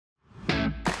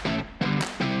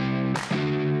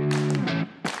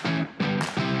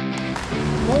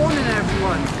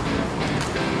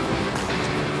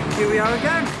are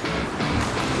again.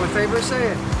 My favourite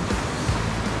saying.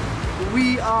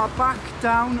 We are back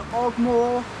down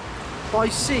Ogmore by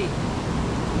sea.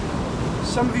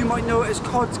 Some of you might know it as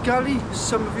Cod's Gully,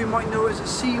 some of you might know it as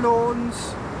Sea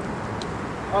Lawns.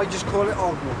 I just call it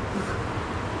Ogmore.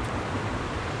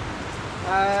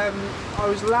 I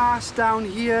was last down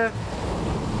here,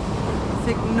 I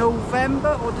think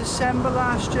November or December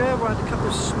last year, where I had a couple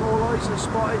of small eyes and a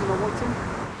spotted and a whiting.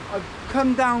 I've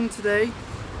come down today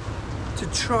to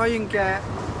try and get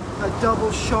a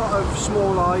double shot of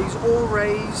small eyes or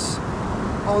rays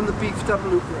on the beefed up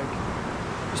loop rig.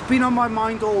 It's been on my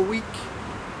mind all week.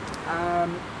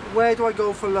 Where do I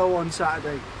go for low on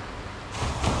Saturday?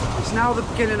 It's now the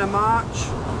beginning of March.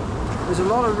 There's a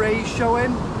lot of rays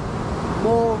showing,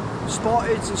 more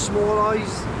spotteds and small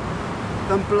eyes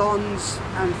than blondes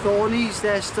and thornies.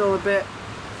 They're still a bit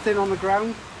thin on the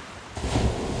ground.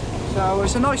 So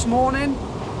it's a nice morning.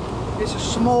 It's a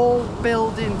small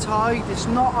building tide. It's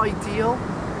not ideal.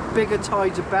 Bigger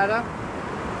tides are better,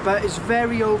 but it's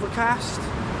very overcast.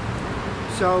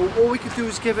 So all we could do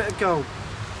is give it a go.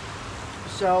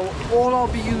 So all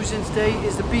I'll be using today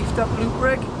is the beefed up loop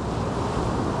rig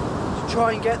to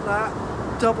try and get that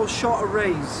double shot of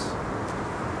rays.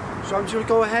 So I'm just going to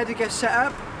go ahead and get set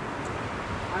up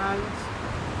and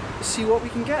see what we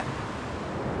can get.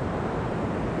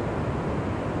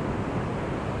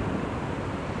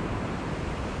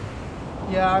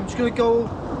 Yeah, I'm just going to go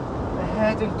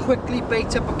ahead and quickly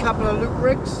bait up a couple of loop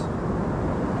rigs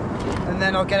and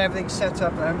then I'll get everything set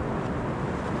up then.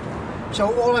 So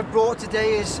all I've brought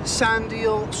today is sand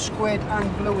eel, squid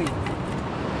and bluey.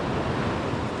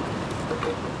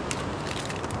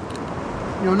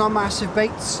 You know, not massive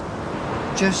baits,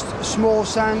 just a small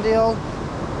sand eel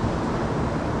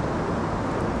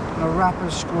and a wrapper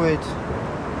of squid.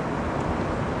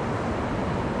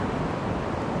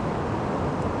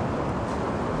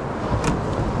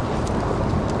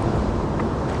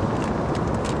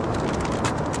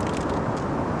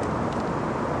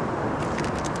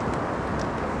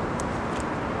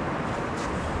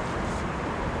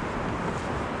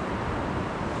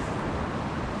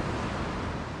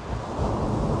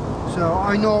 So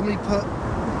I normally put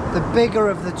the bigger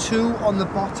of the two on the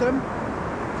bottom,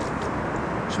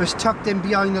 so it's tucked in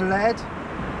behind the lead.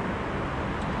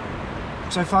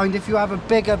 Because I find if you have a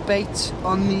bigger bait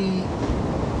on the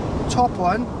top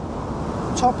one,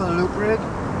 top of the loop rig,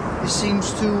 it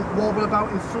seems to wobble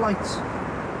about in flight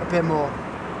a bit more.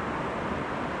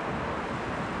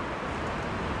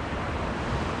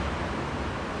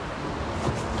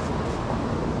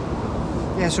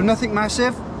 Yeah, so nothing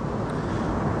massive.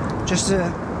 Just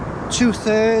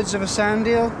 2/3 of a sand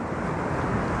eel,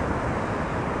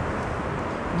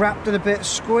 wrapped in a bit of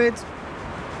squid. So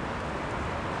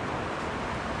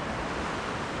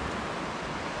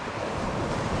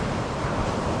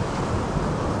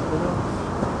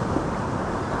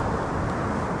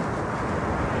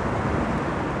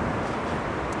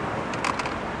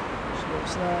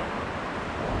what's that?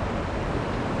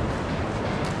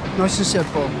 Nice and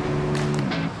simple.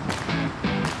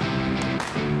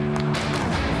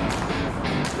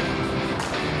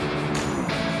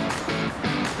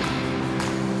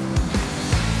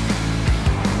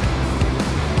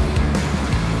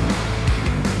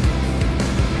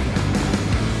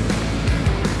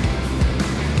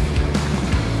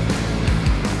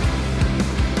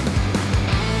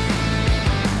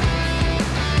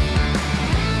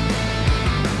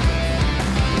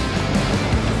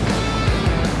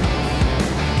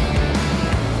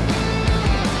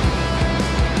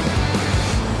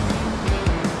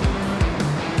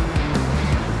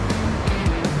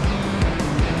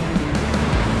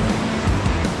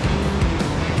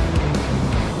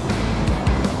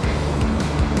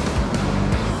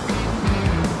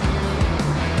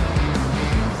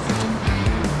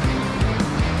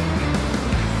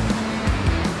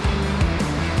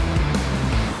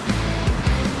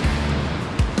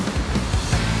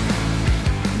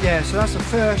 Yeah, so that's the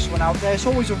first one out there. It's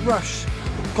always a rush.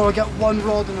 Gotta get one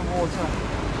rod in the water,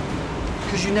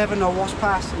 because you never know what's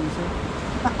passing, you see.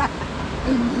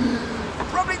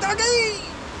 Probably doggy!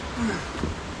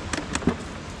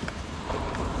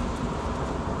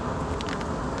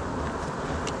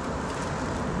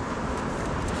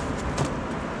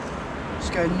 Let's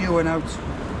get a new one out.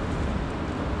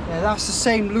 Yeah, that's the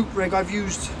same loop rig I've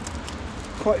used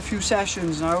quite a few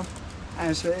sessions now,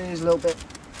 and so it is a little bit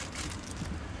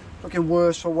looking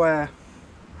worse for wear.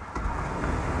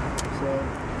 So,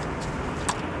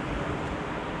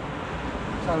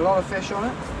 it's had a lot of fish on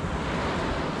it.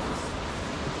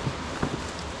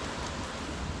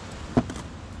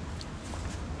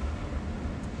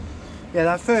 Yeah,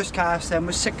 that first cast then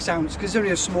was 6 ounce because it's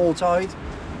only a small tide.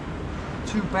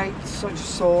 2 baits, I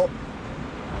just thought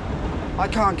I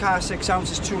can't cast 6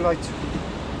 ounces, too light.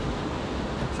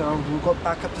 So we'll go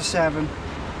back up to 7.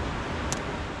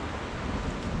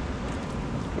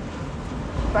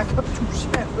 Back up to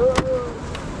 7.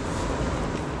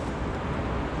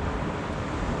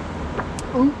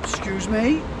 Oh, excuse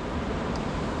me.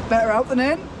 Better out than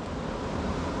in.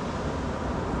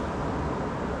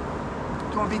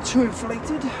 Don't want to be too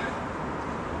inflated.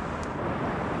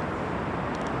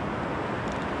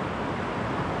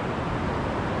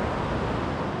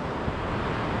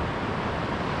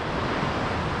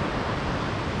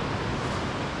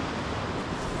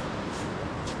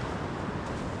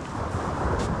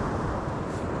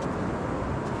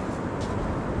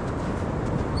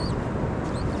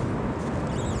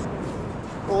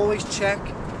 Always check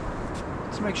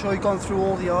to make sure you've gone through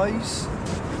all the eyes.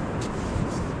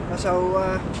 That's how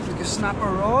we can snap a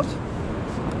rod.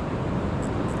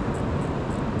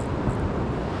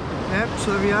 Yep,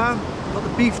 so there we are. We've got the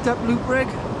beefed up loop rig.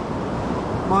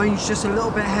 Mine's just a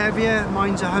little bit heavier.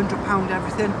 Mine's 100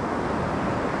 everything.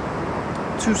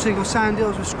 2 single sand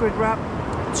eels with squid wrap,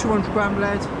 200 gram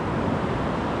lead.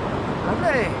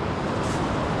 Lovely.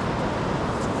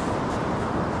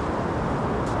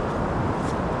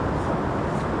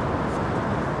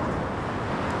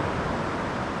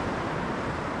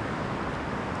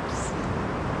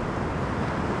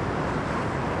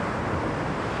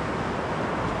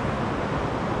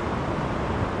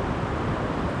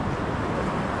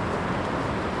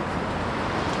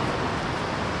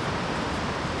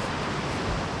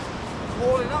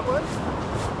 Hauling upwards.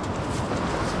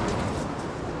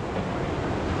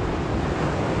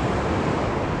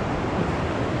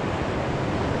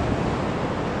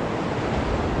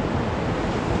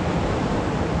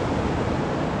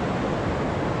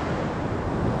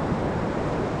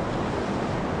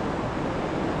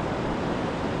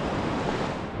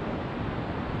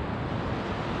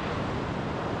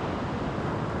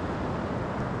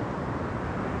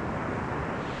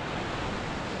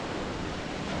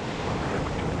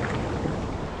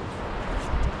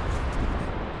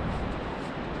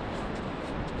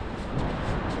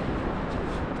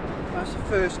 That's the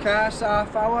first cast,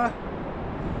 half hour,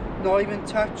 not even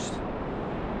touched.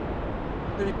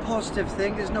 The only positive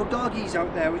thing, there's no doggies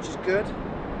out there, which is good.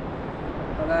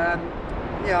 But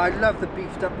yeah, I love the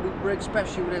beefed up loop rig,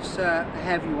 especially with this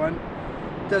heavy one.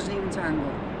 Doesn't even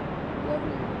tangle.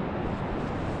 Lovely.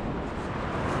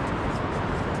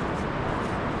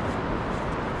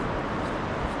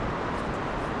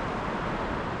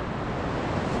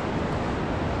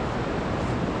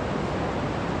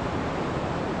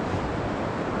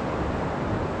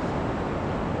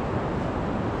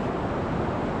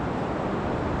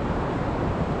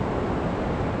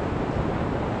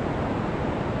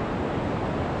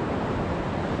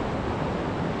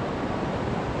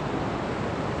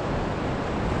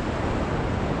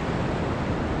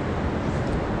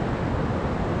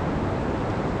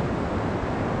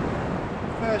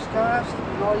 First cast,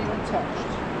 not even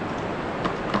touched.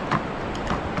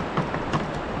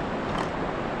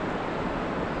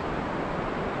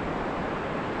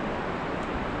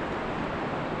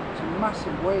 Some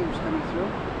massive waves coming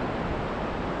through.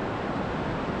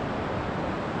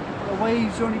 The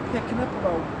waves are only picking up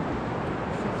about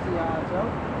 50 yards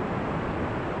out.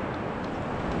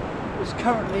 It's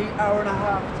currently an hour and a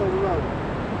half till the road.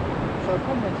 So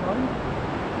plenty of time.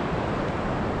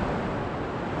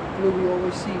 Bluey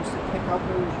always seems to pick up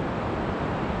those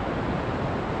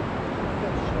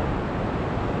fish.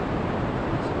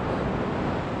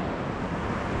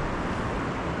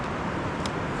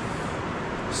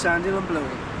 Sand eel and bluey.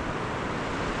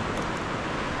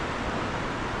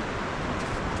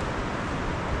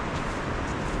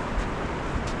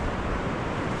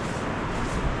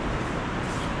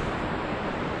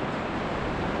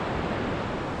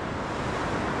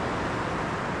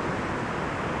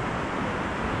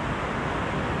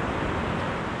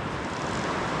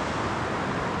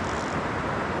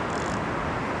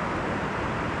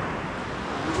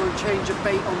 Change of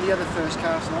bait on the other first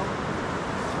cast now.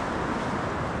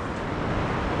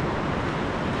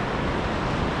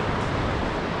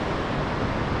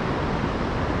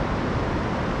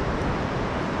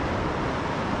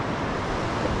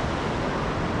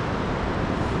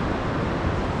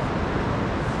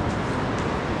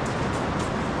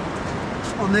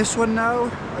 On this one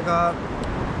now, I got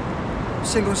a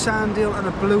single sand eel and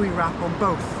a bluey wrap on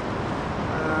both.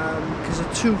 Because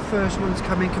the 2 first ones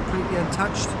come in completely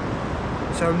untouched.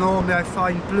 So normally I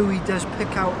find bluey does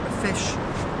pick out a fish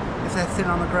if they're thin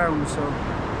on the ground, so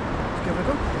let's give it a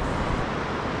go.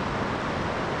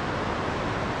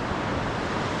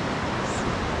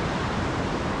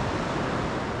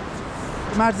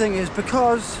 The mad thing is,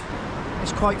 because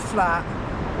it's quite flat,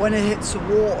 when it hits the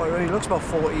water, it looks about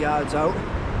 40 yards out.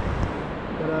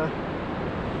 But yeah,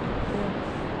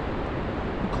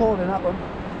 I'm calling that one.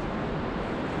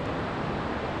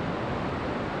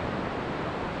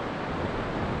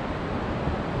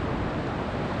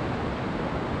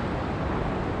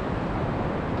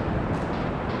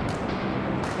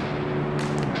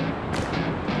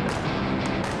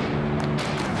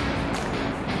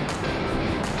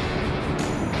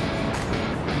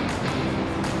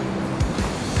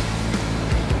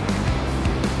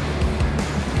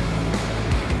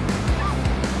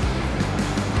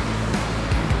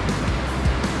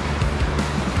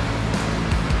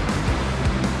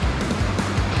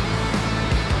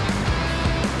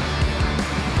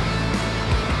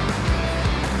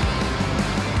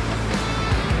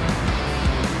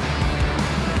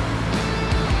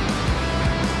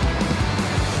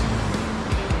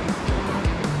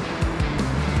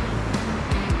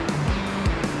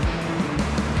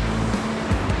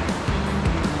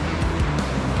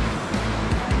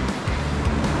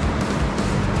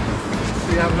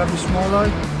 We have a lovely small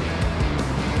line.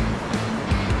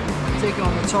 Taking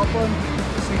on the top one,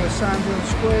 single sandhill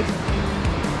squid,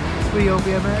 3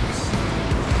 OBMX.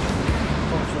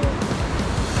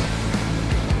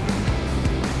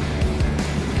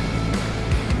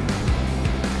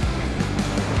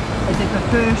 I did the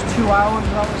first 2 hours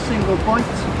without a single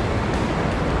bite,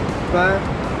 but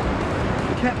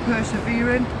kept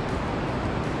persevering,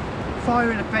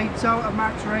 firing the baits out at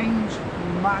max range.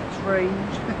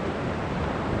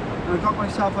 And I got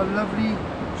myself a lovely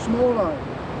small line.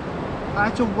 I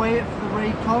had to weigh it for the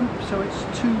ray comp, so it's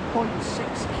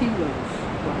 2.6 kilos.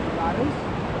 Whatever that is.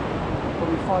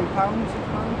 Probably £5, £6.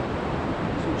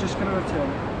 So I'm just going to return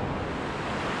it.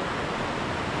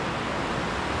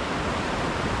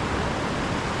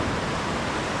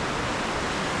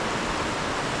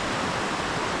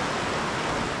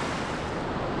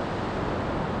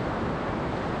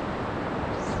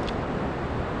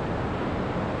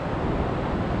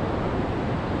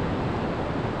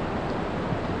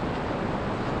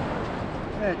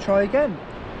 Yeah, try again.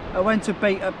 I went to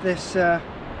bait up this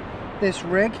this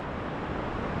rig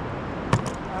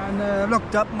and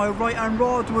looked up, my right hand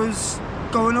rod was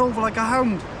going over like a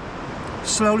hound,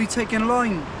 slowly taking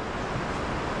line.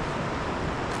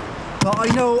 But I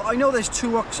know there's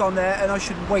 2 hooks on there and I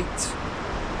should wait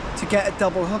to get a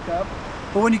double hook up.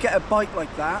 But when you get a bite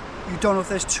like that, you don't know if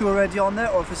there's 2 already on there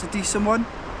or if it's a decent one.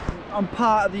 I'm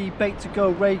part of the bait to go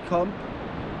ray comp,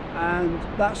 and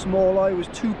that small eye was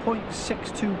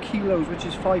 2.62 kilos, which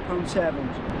is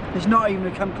 £5.7. It's not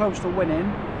even come close to winning,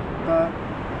 but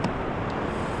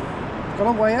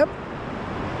got to weigh up.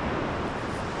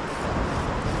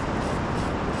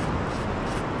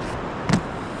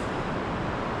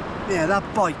 Yeah, that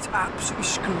bite absolutely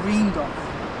screamed off.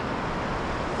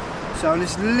 So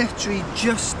it's literally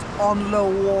just on low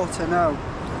water now.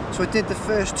 So I did the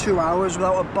first 2 hours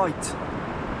without a bite.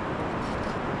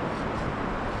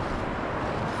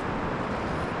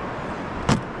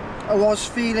 I was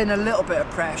feeling a little bit of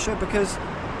pressure because,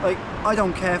 like, I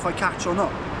don't care if I catch or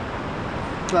not,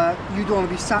 but you don't want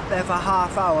to be sat there for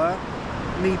half hour,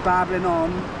 me babbling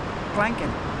on,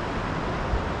 blanking.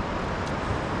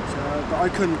 So, but I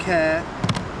couldn't care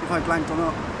if I blanked or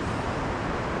not.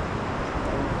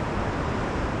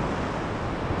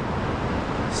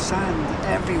 Sand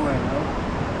everywhere now.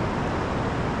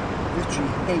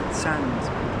 Literally hate sand.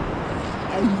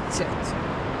 Hate it.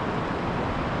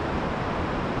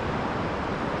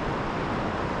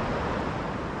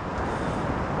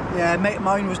 Yeah, a mate of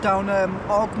mine was down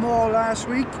Ogmore last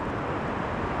week.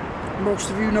 Most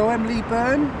of you know him, Lee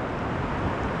Byrne.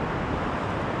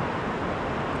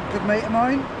 Good mate of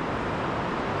mine.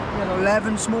 He had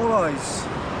 11 small eyes.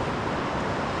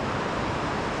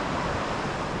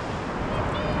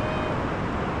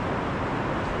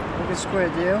 Look at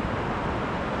squid, you.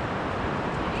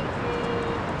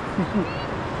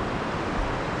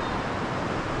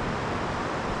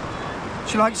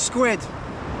 She likes squid.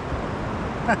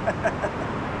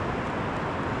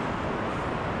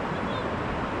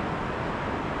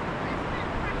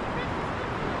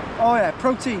 Oh yeah,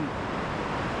 protein.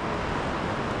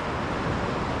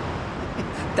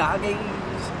 Doggies.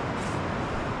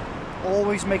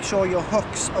 Always make sure your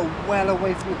hooks are well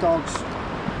away from the dogs.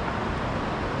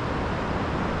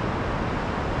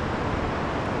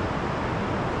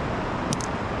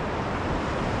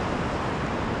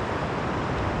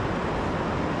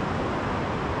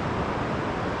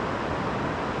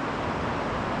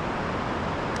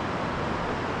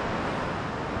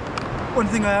 One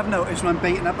thing I have noticed when I'm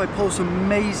baiting up, I pull some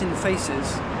amazing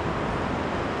faces.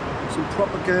 some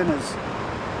proper gurners.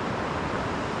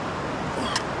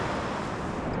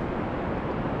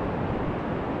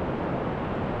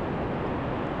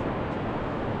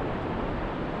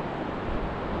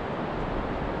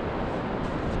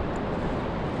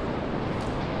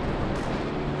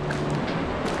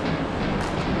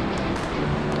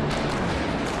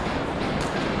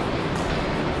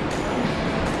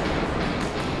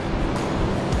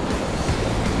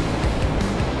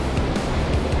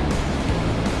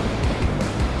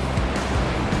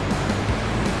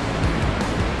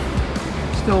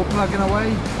 Still plugging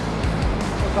away.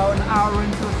 About an hour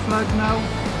into the flood now.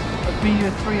 I've been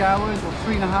here 3 hours or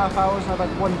 3.5 hours and I've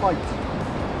had one bite,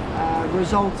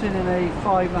 resulting in a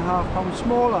 5.5 pound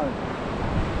smallmouth.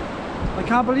 I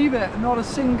can't believe it, not a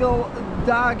single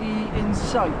doggy in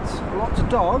sight. Lots of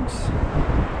dogs,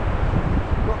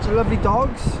 lots of lovely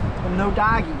dogs, and no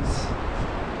doggies.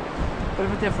 Bit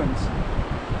of a difference.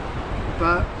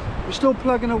 But we're still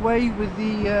plugging away with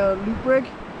the loop rig.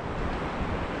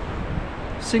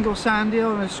 Single sand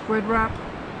eel and a squid wrap.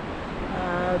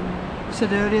 I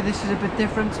said earlier, this is a bit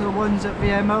different to the ones that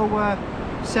VMO were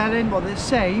selling. Well, they're the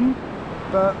same,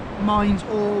 but mine's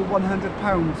all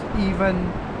 £100, even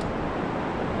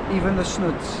the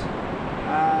snuds.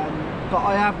 But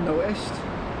I have noticed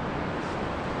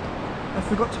I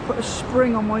forgot to put a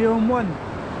spring on my own one.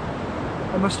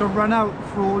 I must have run out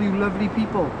for all you lovely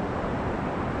people.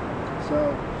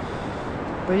 So,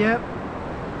 but yeah,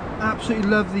 absolutely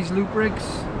love these loop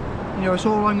rigs. You know, it's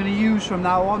all I'm going to use from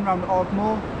now on around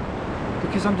Ogmore,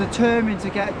 because I'm determined to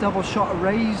get a double shot of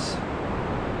rays.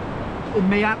 It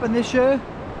may happen this year,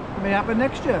 it may happen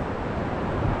next year,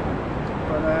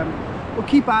 but we'll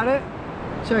keep at it.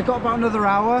 So I've got about another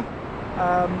hour.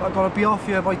 I've got to be off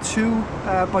here by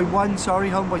 1, sorry,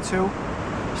 home by 2.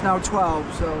 It's now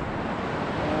 12, so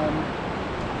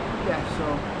yeah,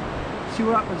 so see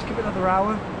what happens. Give it another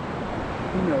hour,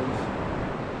 who knows.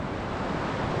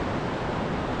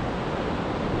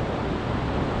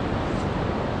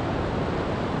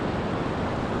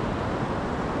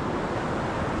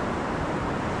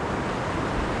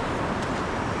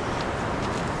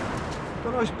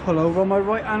 Nice pullover on my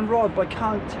right hand rod, but I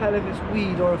can't tell if it's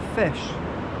weed or a fish.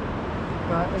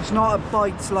 But it's not a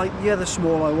bite like the other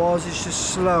small I was, it's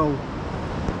just slow.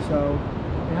 So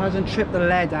it hasn't tripped the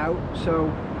lead out,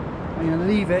 so I'm going to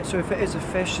leave it, so if it is a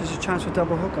fish there's a chance for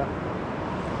double hookup.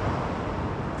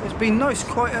 It's been nice,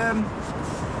 quite a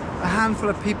handful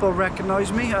of people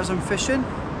recognise me as I'm fishing,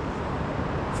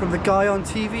 from the guy on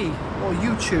TV or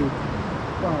YouTube.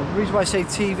 Well, the reason why I say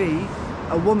TV,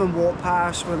 a woman walked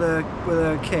past with a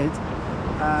kid,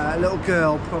 a little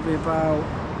girl, probably about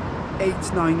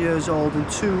 8-9 years old, and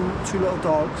two little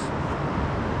dogs.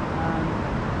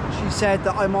 She said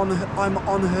that I'm on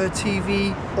her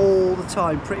TV all the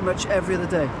time, pretty much every other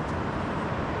day.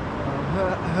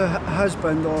 Her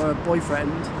husband or her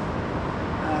boyfriend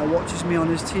watches me on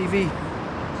his TV.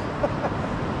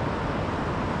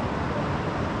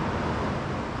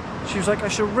 She was like, I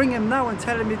should ring him now and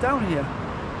tell him you're down here.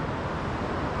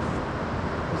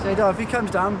 I said, oh, if he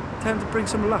comes down, tell him to bring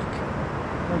some luck.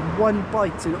 Like one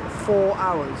bite in 4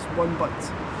 hours, one bite.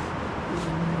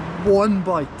 One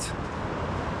bite.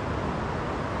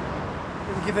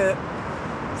 Gonna give it,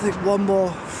 I think, one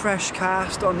more fresh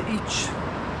cast on each.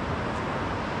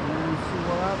 And see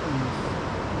what happens.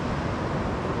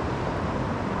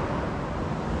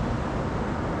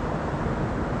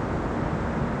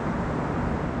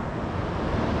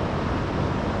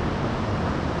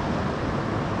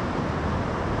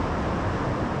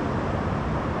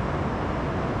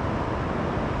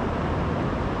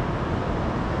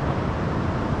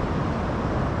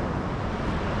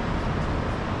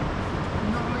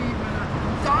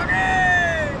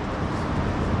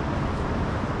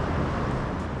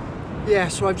 Yeah,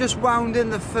 so I've just wound in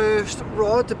the first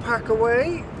rod to pack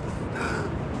away.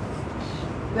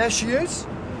 There she is.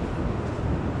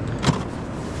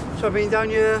 So I've been down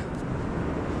here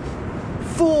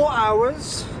 4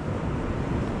 hours,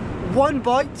 one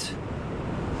bite,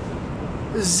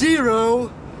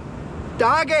 0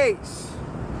 doggies.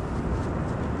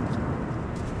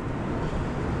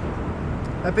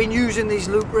 I've been using these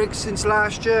loop rigs since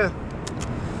last year,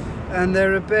 and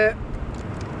they're a bit,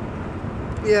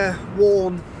 yeah,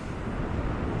 worn.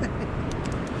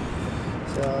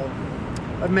 So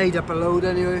I've made up a load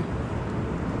anyway.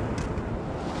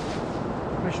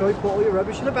 Make sure you put all your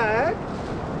rubbish in a bag,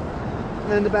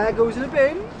 and then the bag goes in a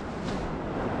bin.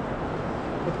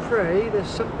 I pray there's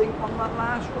something on that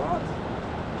last rod.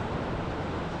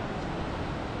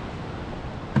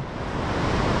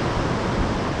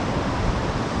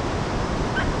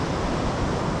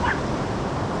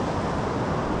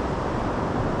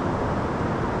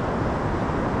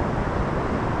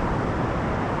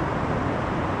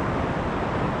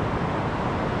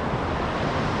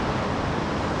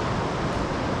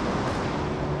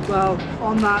 Well,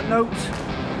 on that note,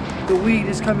 the weed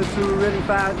is coming through really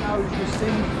bad now, as you can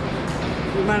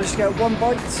see. We managed to get one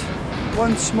bite,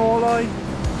 one small eye,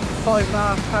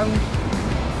 5.5 pound.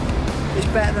 It's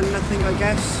better than nothing, I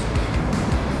guess.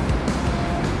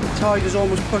 The tide has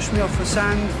almost pushed me off the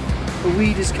sand. The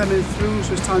weed is coming through,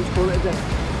 so it's time to call it a day.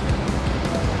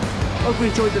 Hope you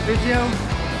enjoyed the video.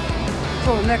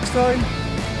 Until next time.